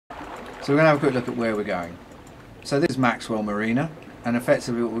So we're going to have a quick look at where we're going. So this is Maxwell Marina, and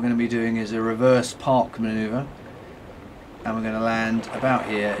effectively what we're going to be doing is a reverse park manoeuvre, and we're going to land about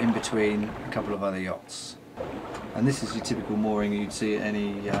here in between a couple of other yachts. And this is your typical mooring you'd see at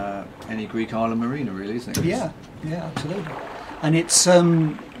any Greek island marina, really, isn't it? Yeah, absolutely. And it's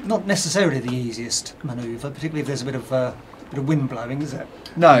not necessarily the easiest manoeuvre, particularly if there's a bit of wind blowing, is it?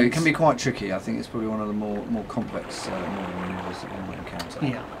 No, it can be quite tricky. I think it's probably one of the more complex mooring manoeuvres that we might encounter.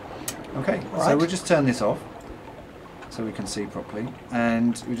 Yeah. Okay, Right. so we'll just turn this off so we can see properly,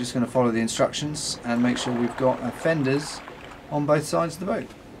 and we're just going to follow the instructions and make sure we've got fenders on both sides of the boat.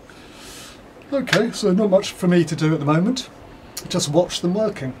 Okay, so not much for me to do at the moment. Just watch them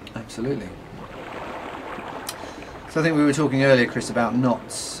working. Absolutely. So I think we were talking earlier, Chris, about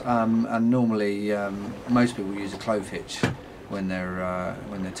knots, and normally most people use a clove hitch when they're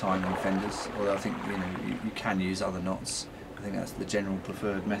tying on fenders. Although I think you can use other knots. I think that's the general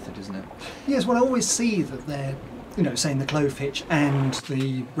preferred method, isn't it? Yes, well, I always see that they're, saying the clove hitch and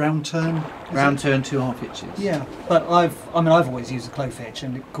the round turn. Round turn 2/2 hitches. Yeah, but I've always used the clove hitch,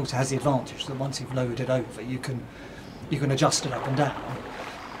 and of course it has the advantage that once you've lowered it over, you can adjust it up and down.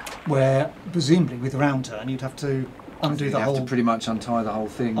 Where presumably with the round turn, you'd have to undo the whole. You have to pretty much untie the whole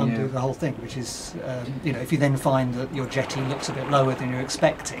thing. Undo yeah. the whole thing, which is, if you then find that your jetty looks a bit lower than you're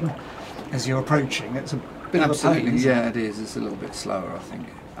expecting as you're approaching, it's a bit Absolutely, of a pain. yeah, it is. It's a little bit slower, I think.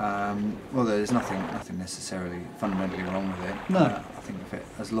 Well, there's nothing necessarily fundamentally wrong with it. No. I think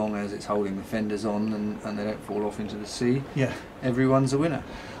as long as it's holding the fenders on and they don't fall off into the sea, Yeah. everyone's a winner.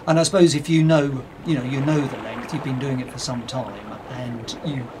 And I suppose if you know the length, you've been doing it for some time, and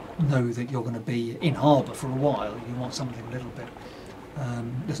you know that you're going to be in harbour for a while, you want something a little bit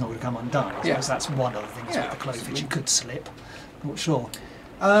that's not going to come undone. I suppose that's one of the things with the clove hitch. You could slip. Not sure.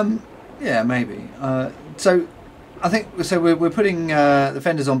 Yeah, maybe. So I think we're putting the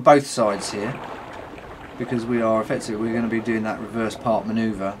fenders on both sides here because we're going to be doing that reverse part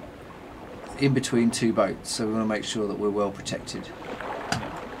manoeuvre in between two boats. So we want to make sure that we're well protected.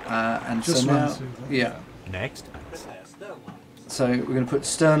 And just so now, Next. So we're going to put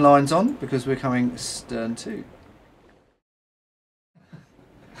stern lines on because we're coming stern to.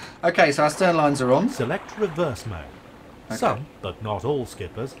 Okay, so our stern lines are on. Select reverse mode. Okay. Some, but not all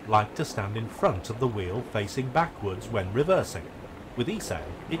skippers, like to stand in front of the wheel facing backwards when reversing. With eSail,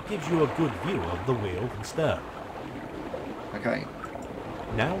 it gives you a good view of the wheel and stern. Okay.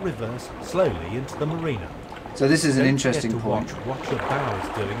 Now reverse slowly into the marina. So this is an Don't interesting forget to point. watch what your bow is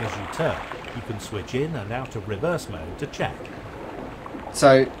doing as you turn. You can switch in and out of reverse mode to check.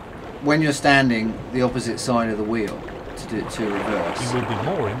 So when you're standing the opposite side of the wheel to reverse, You will be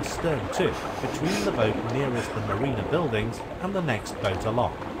mooring stern to, between the boat nearest the marina buildings and the next boat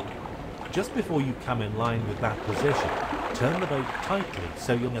along. Just before you come in line with that position, turn the boat tightly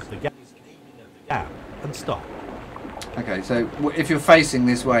so you'll get the gap and stop. Okay, so if you're facing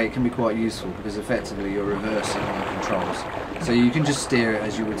this way, it can be quite useful because effectively you're reversing on the controls. So you can just steer it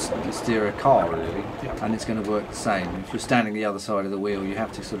as you would steer a car, really, and it's going to work the same. If you're standing the other side of the wheel, you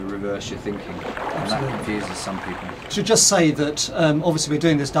have to sort of reverse your thinking, and that confuses some people. Should just say that obviously we're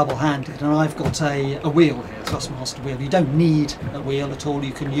doing this double-handed, and I've got a wheel here, a Thrustmaster wheel. You don't need a wheel at all.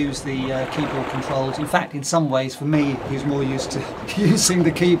 You can use the keyboard controls. In fact, in some ways, for me, who's more used to using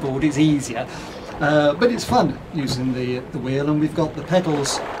the keyboard, it's easier. But it's fun using the wheel, and we've got the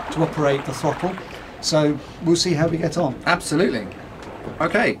pedals to operate the throttle, so we'll see how we get on. Absolutely.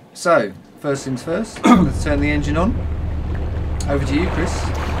 Okay, so first things first, let's turn the engine on. Over to you, Chris.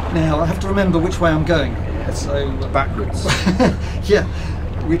 Now I have to remember which way I'm going here, so Backwards. yeah,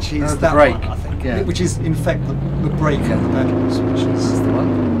 which is the that brake, one, I think. yeah. Which is in fact the brake and the pedals, which is the one.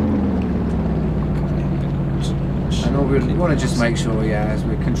 And we want to just make sure, as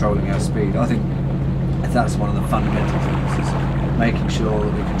we're controlling our speed, I think that's one of the fundamental things, is making sure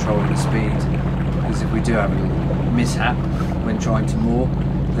that we're controlling the speed, because if we do have a little mishap when trying to moor,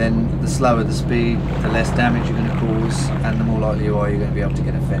 then the slower the speed, the less damage you're going to cause, and the more likely you are you're going to be able to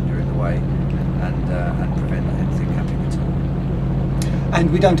get a fender in the way and prevent anything happening at all. And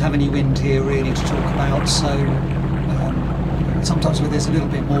we don't have any wind here really to talk about, so sometimes when there's a little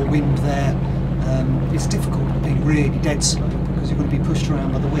bit more wind there, it's difficult being really dead slow because you're going to be pushed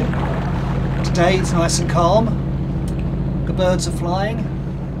around by the wind. Today it's nice and calm, the birds are flying.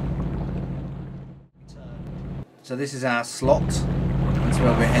 So this is our slot, that's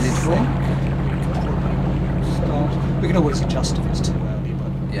where we're headed for. We can always adjust if it's too early,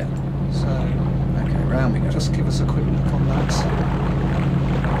 but Yeah. so Okay, round we go. just give us a quick look on that.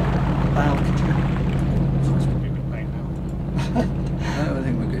 Bow, could you? It's probably a bit late now. No, I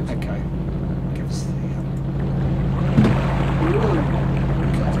think we're good. Okay. Give us the.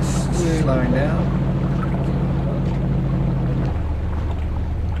 slowing down.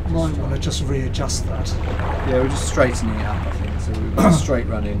 Might want to just readjust that. Yeah, we're just straightening it up, I think. So we've got a straight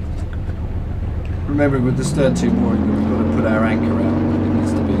run in. Remembering with the stern tube mooring that we've got to put our anchor out, and it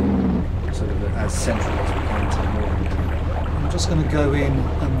needs to be sort of as central as we can to the mooring. I'm just going to go in,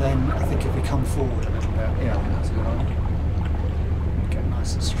 and then I think if we come forward a little bit, Yeah, I think that's a good idea. get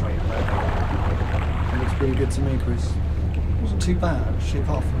nice and straight there. It looks pretty good to me, Chris. Wasn't too bad, actually,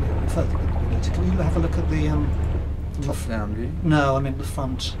 apart from a little bit further. Can you have a look at the Top down view. No, I meant the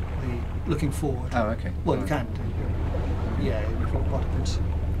front, the looking forward. Oh, okay. Well, you Right. can do. Yeah, we've got quite a bit.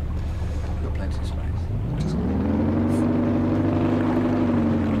 We've got plenty of space. Just-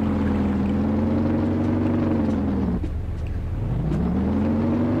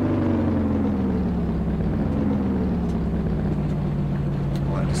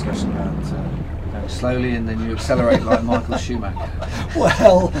 Quite a discussion about going slowly and then you accelerate like Michael Schumacher.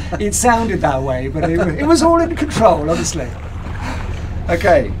 Well, it sounded that way, but it was all in control, honestly.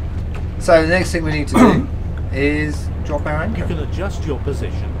 Okay, so the next thing we need to do is drop our You anchor. can adjust your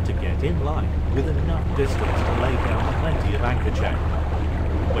position to get in line with enough distance to lay down plenty of anchor chain.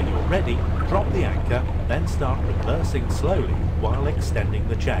 When you're ready, drop the anchor, then start reversing slowly while extending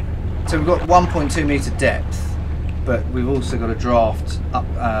the chain. So we've got 1.2 metre depth, but we've also got a draft up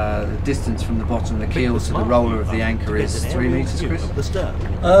the distance from the bottom of the keel to the roller of the anchor is 3 metres, Chris? Of the stern.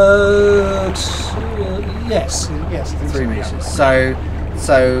 Yes, yes. I think 3 so, yeah. metres.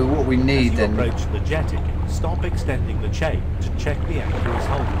 So what we need As you then... approach the jetty, stop extending the chain to check the anchor is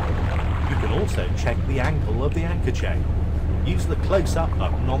holding. You can also check the angle of the anchor chain. Use the close-up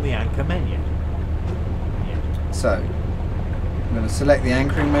button on the anchor menu. So, I'm going to select the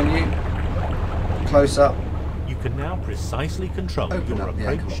anchoring menu, close up. You can now precisely control Open your up the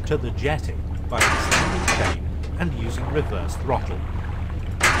anchor approach lock. to the jetty by extending chain and using reverse throttle.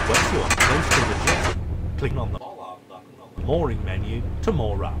 Once you are close to the jetty, click on the mooring menu to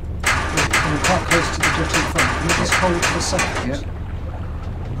moor up. We're quite close to the jetty in front. Can we just hold for a second? Yeah.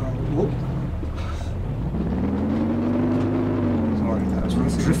 Whoop. Sorry, that was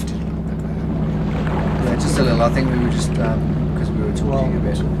really Drifted. Yeah, just a little. I think we were just because we were talking a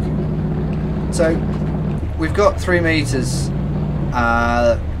bit. So we've got 3 metres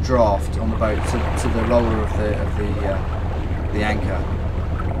draft on the boat to the roller of the anchor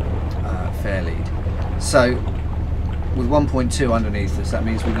fair lead. So with 1.2 underneath us, that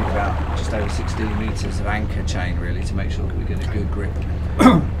means we need about just over 16 metres of anchor chain really to make sure that we get a good grip.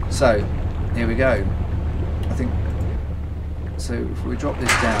 So here we go. I think so. If we drop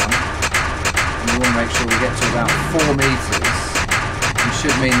this down, and we want to make sure we get to about 4 metres, it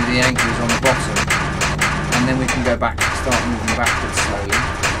should mean that the anchor is on the bottom, and then we can go back, start moving backwards slowly.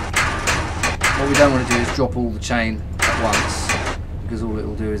 What we don't want to do is drop all the chain at once, because all it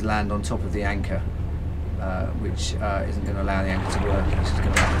will do is land on top of the anchor, which isn't going to allow the anchor to work. It's just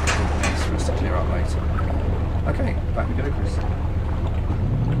going to make a big mess for us to clear up later. Okay, back we go, Chris.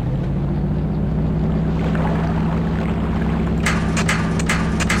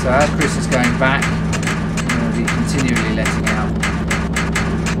 So as Chris is going back, we're going to be continually letting out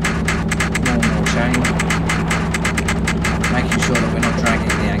more and more chain, making sure that we're not dragging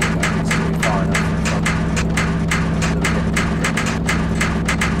the anchor until we're far enough in front.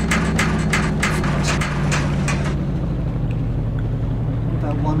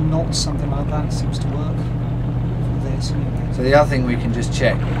 About 1 knot, something like that, seems to work for this anyway. So the other thing we can just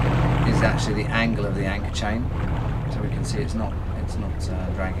check is actually the angle of the anchor chain, so we can see it's not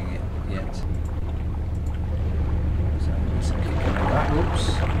dragging it yet. So just keep coming back. Oops.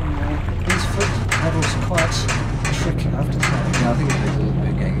 These foot pedals are quite tricky, I have to say. Yeah, I think it takes a little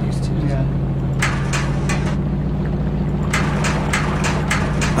bit getting used to. Yeah.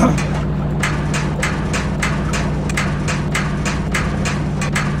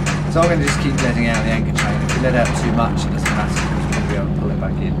 So I'm going to just keep letting out the anchor chain. If we let out too much, it doesn't matter because we'll be able to pull it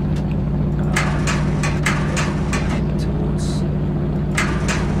back in towards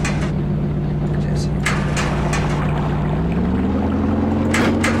Jesse.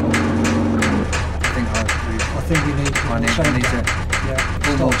 I think we need I need to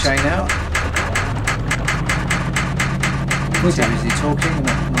pull more chain out. Was Too it? busy talking and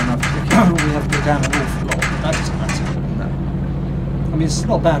not enough clicking. We have to go down an awful lot, but that doesn't matter. No. I mean, it's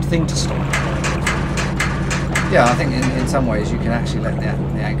not a bad thing to stop. Yeah, I think in some ways you can actually let the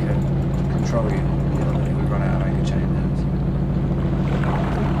anchor control you. If we run out of anchor chain then.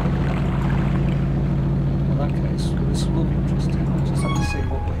 In that case, this will be interesting. I just have to see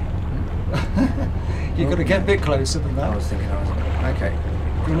what we... You've got to get a bit closer than that. I was thinking okay.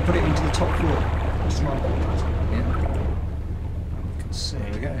 You want to put it into the top floor. That's my fault. Yeah. You can see.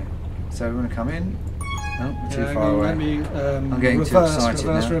 There we go. So we want to come in. Oh, we're too Yeah, far away. let me I'm getting reverse, too excited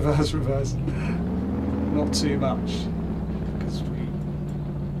reverse, now. reverse. Not too much. 'Cause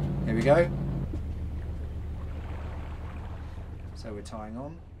Here we go. So we're tying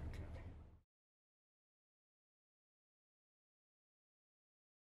on.